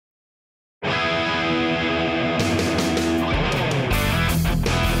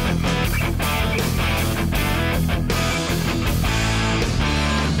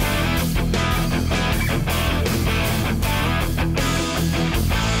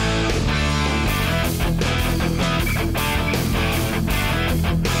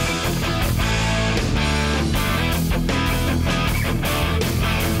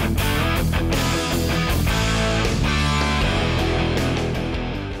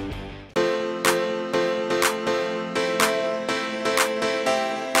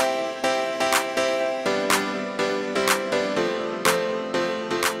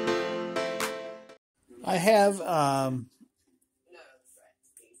have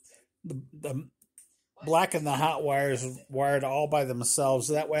the black and the hot wires wired all by themselves.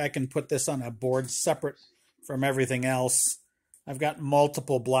 That way I can put this on a board separate from everything else. I've got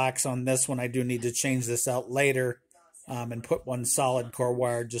multiple blacks on this one. I do need to change this out later and put one solid core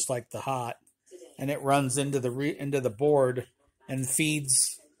wire just like the hot. And it runs into the board and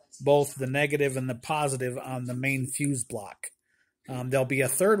feeds both the negative and the positive on the main fuse block. There'll be a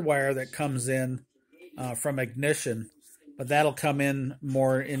third wire that comes in from ignition, but that'll come in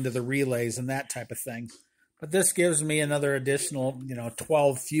more into the relays and that type of thing. But this gives me another additional,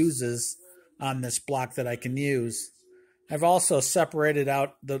 12 fuses on this block that I can use. I've also separated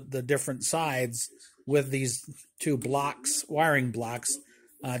out the different sides with these two blocks, wiring blocks.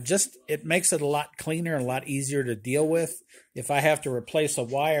 It makes it a lot cleaner and a lot easier to deal with. If I have to replace a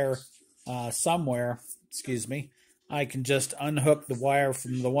wire somewhere, I can just unhook the wire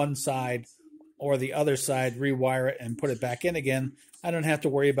from the one side or the other side, rewire it, and put it back in again. I don't have to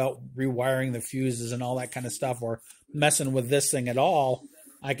worry about rewiring the fuses and all that kind of stuff or messing with this thing at all.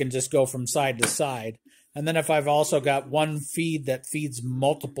 I can just go from side to side. And then if I've also got one feed that feeds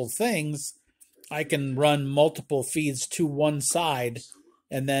multiple things, I can run multiple feeds to one side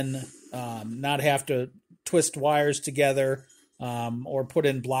and then not have to twist wires together or put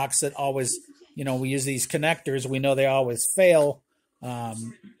in blocks that always, we use these connectors. We know they always fail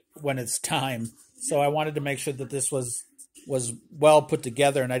when it's time. So I wanted to make sure that this was well put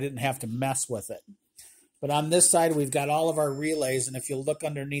together and I didn't have to mess with it. But on this side, we've got all of our relays. And if you look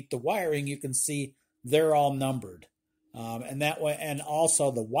underneath the wiring, you can see they're all numbered. And that way, and also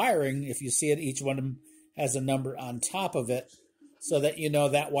the wiring, if you see it, each one of them has a number on top of it so that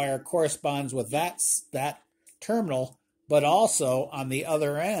that wire corresponds with that terminal. But also on the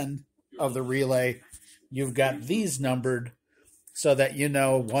other end of the relay, you've got these numbered so that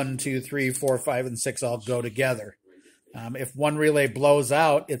 1, 2, 3, 4, 5, and 6 all go together. If one relay blows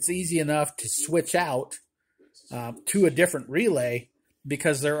out, it's easy enough to switch out to a different relay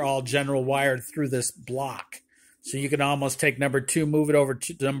because they're all general wired through this block. So you can almost take number 2, move it over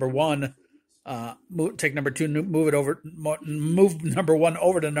to number 1, take number 2, move number 1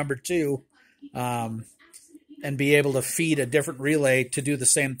 over to number 2, and be able to feed a different relay to do the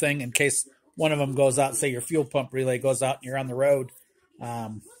same thing in case one of them goes out. Say your fuel pump relay goes out and you're on the road.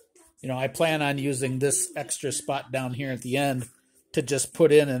 I plan on using this extra spot down here at the end to just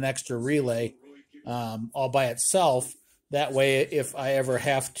put in an extra relay all by itself. That way, if I ever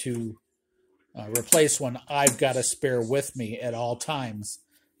have to replace one, I've got a spare with me at all times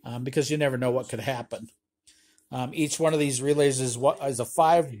because you never know what could happen. Each one of these relays is a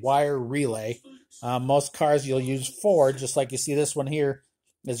 5-wire relay. Most cars you'll use 4, just like you see this one here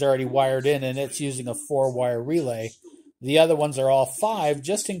is already wired in, and it's using a 4-wire relay. The other ones are all 5,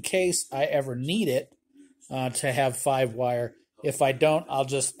 just in case I ever need it to have 5-wire. If I don't, I'll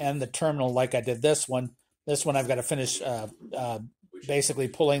just end the terminal like I did this one. This one I've got to finish basically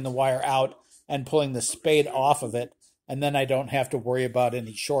pulling the wire out and pulling the spade off of it, and then I don't have to worry about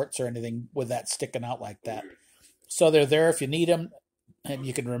any shorts or anything with that sticking out like that. So they're there if you need them, and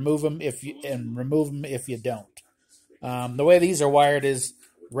you can remove them if you don't. The way these are wired is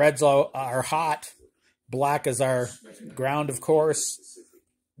reds are hot, black is our ground, of course,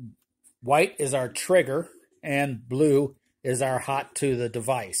 white is our trigger, and blue is our hot to the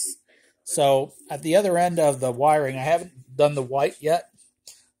device. So at the other end of the wiring, I haven't done the white yet,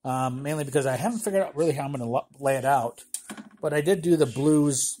 mainly because I haven't figured out really how I'm going to lay it out. But I did do the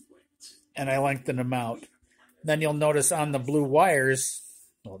blues, and I lengthened them out. Then you'll notice on the blue wires,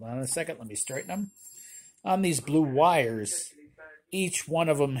 hold on a second, let me straighten them. On these blue wires, each one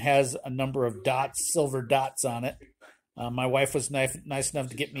of them has a number of dots, silver dots on it. My wife was nice enough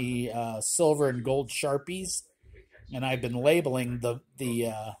to get me silver and gold Sharpies, and I've been labeling the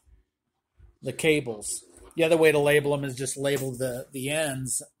cables. The other way to label them is just label the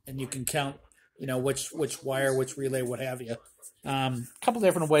ends, and you can count, which wire, which relay, what have you. A couple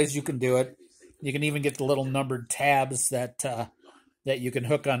different ways you can do it. You can even get the little numbered tabs that you can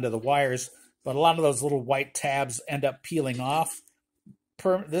hook onto the wires, but a lot of those little white tabs end up peeling off.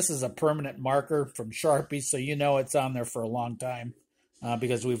 This is a permanent marker from Sharpie, so it's on there for a long time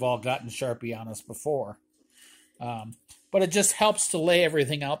because we've all gotten Sharpie on us before. But it just helps to lay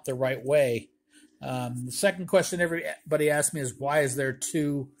everything out the right way. The second question everybody asks me is, why is there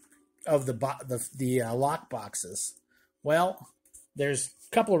 2 of the lock boxes? Well, there's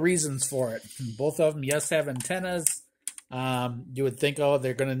a couple of reasons for it. Both of them, yes, have antennas. You would think,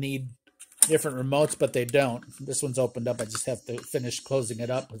 they're going to need different remotes, but they don't. This one's opened up. I just have to finish closing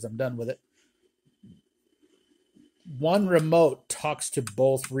it up because I'm done with it. One remote talks to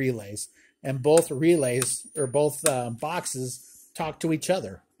both relays. and both relays or both boxes talk to each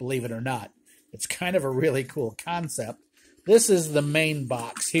other, believe it or not. It's kind of a really cool concept. This is the main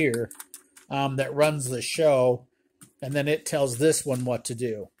box here that runs the show, and then it tells this one what to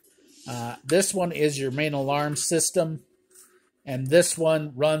do. This one is your main alarm system, and this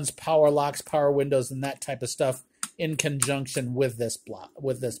one runs power locks, power windows, and that type of stuff in conjunction with this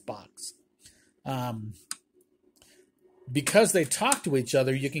box. Because they talk to each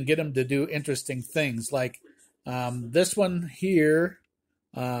other, you can get them to do interesting things. Like this one here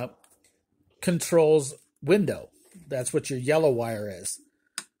controls window. That's what your yellow wire is.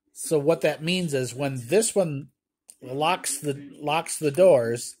 So what that means is when this one locks the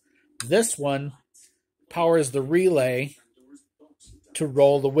doors, this one powers the relay to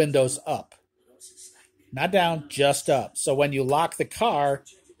roll the windows up. Not down, just up. So when you lock the car,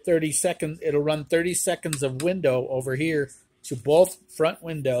 30 seconds, it'll run 30 seconds of window over here to both front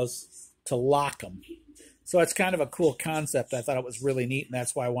windows to lock them. So it's kind of a cool concept. I thought it was really neat, and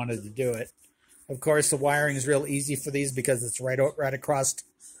that's why I wanted to do it. Of course, the wiring is real easy for these because it's right across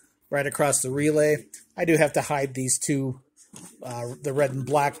the relay. I do have to hide these two, the red and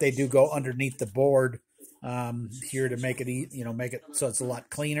black. They do go underneath the board here to make it, make it so it's a lot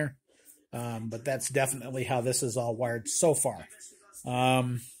cleaner. But that's definitely how this is all wired so far.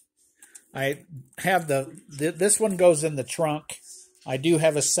 I have this one goes in the trunk. I do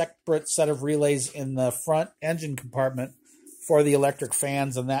have a separate set of relays in the front engine compartment for the electric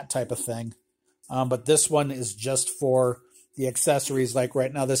fans and that type of thing. But this one is just for the accessories. Like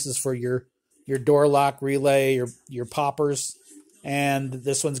right now, this is for your door lock relay, your poppers, and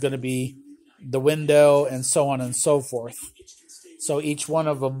this one's going to be the window, and so on and so forth. So each one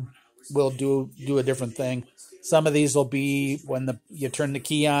of them will do a different thing. Some of these will be when you turn the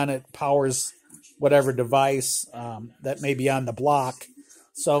key on, it powers whatever device that may be on the block.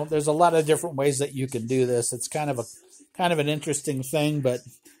 So there's a lot of different ways that you can do this. It's kind of an interesting thing, but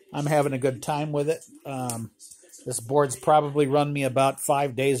I'm having a good time with it. This board's probably run me about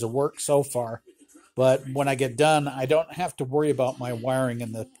 5 days of work so far, but when I get done, I don't have to worry about my wiring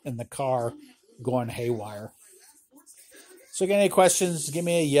in the car going haywire. So, get any questions? Give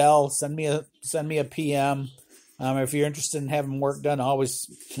me a yell. Send me a PM. If you're interested in having work done, always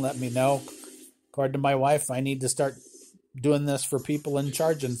let me know. According to my wife, I need to start doing this for people and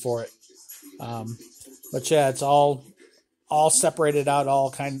charging for it. But yeah, it's all separated out,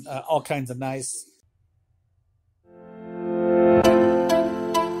 all kinds of nice.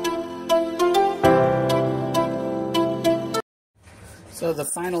 So the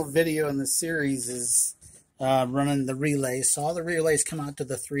final video in the series is running the relays. So all the relays come out to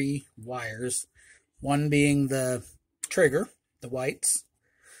the 3 wires. One being the trigger, the whites.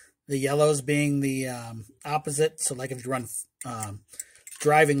 The yellows being the opposite. So like if you run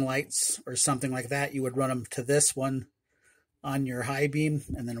driving lights or something like that, you would run them to this one on your high beam,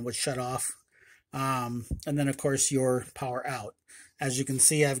 and then it would shut off. And then, of course, your power out. As you can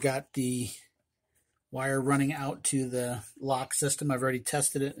see, I've got the wire running out to the lock system. I've already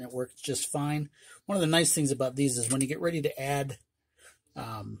tested it, and it works just fine. One of the nice things about these is when you get ready to add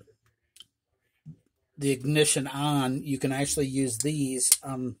the ignition on, you can actually use these,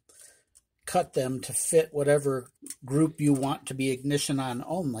 cut them to fit whatever group you want to be ignition on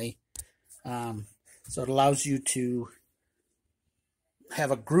only. So it allows you to have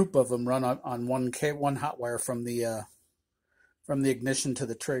a group of them run on one hot wire from the ignition to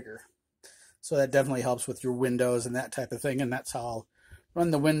the trigger. So that definitely helps with your windows and that type of thing. And that's how I'll run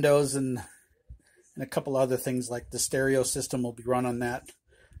the windows, and a couple other things like the stereo system will be run on that.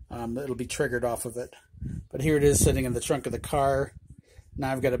 It'll be triggered off of it. But here it is sitting in the trunk of the car.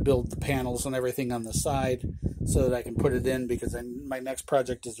 Now I've got to build the panels and everything on the side so that I can put it in, because my next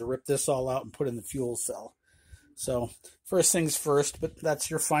project is to rip this all out and put in the fuel cell. So first things first, but that's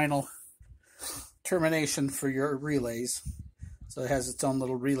your final termination for your relays. So it has its own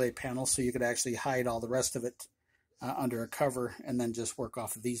little relay panel, so you could actually hide all the rest of it under a cover and then just work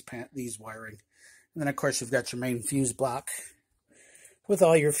off of these wiring. And then, of course, you've got your main fuse block with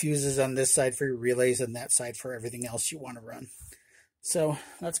all your fuses on this side for your relays and that side for everything else you want to run. So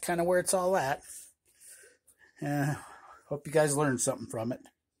that's kind of where it's all at. Hope you guys learned something from it.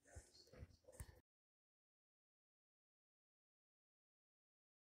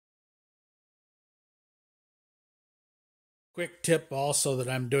 Quick tip also that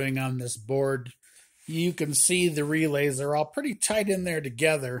I'm doing on this board. You can see the relays are all pretty tight in there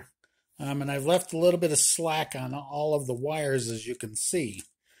together. And I've left a little bit of slack on all of the wires, as you can see.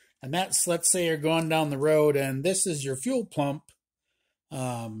 And that's, let's say you're going down the road and this is your fuel pump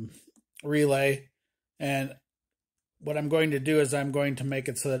relay, and what I'm going to do is I'm going to make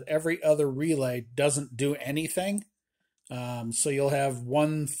it so that every other relay doesn't do anything. So you'll have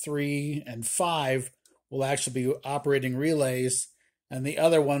 1, 3, and 5 will actually be operating relays, and the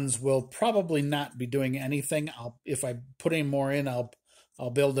other ones will probably not be doing anything. If I put any more in, I'll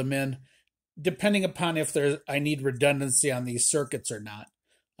build them in, depending upon if I need redundancy on these circuits or not.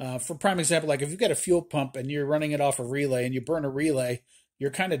 For prime example, like if you've got a fuel pump and you're running it off a relay and you burn a relay,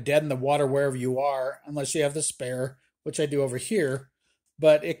 you're kind of dead in the water wherever you are, unless you have the spare, which I do over here.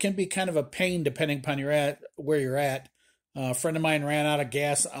 But it can be kind of a pain depending upon where you're at. A friend of mine ran out of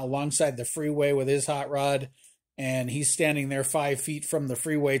gas alongside the freeway with his hot rod, and he's standing there 5 feet from the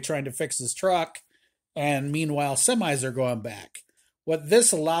freeway trying to fix his truck, and meanwhile semis are going back. What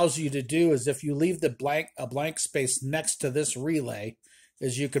this allows you to do is if you leave a blank space next to this relay,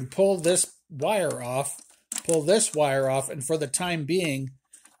 is you can pull this wire off, and for the time being,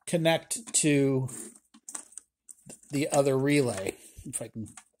 connect to the other relay. If I can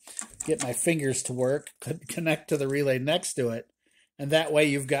get my fingers to work, connect to the relay next to it, and that way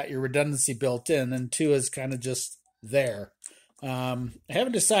you've got your redundancy built in, and 2 is kind of just there. I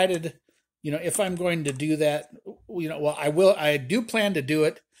haven't decided, if I'm going to do that. Well, I do plan to do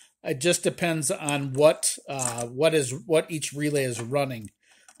it. It just depends on what each relay is running.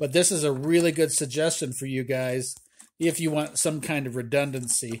 But this is a really good suggestion for you guys if you want some kind of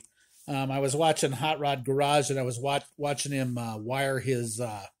redundancy. I was watching Hot Rod Garage, and I was watching him wire his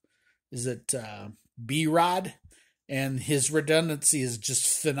B-Rod, and his redundancy is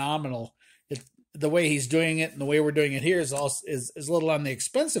just phenomenal. The way he's doing it and the way we're doing it here is a little on the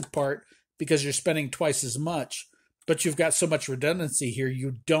expensive part because you're spending twice as much. But you've got so much redundancy here,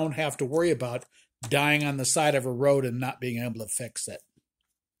 you don't have to worry about dying on the side of a road and not being able to fix it.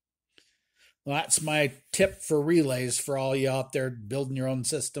 Well, that's my tip for relays for all you out there building your own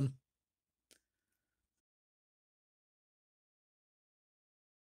system.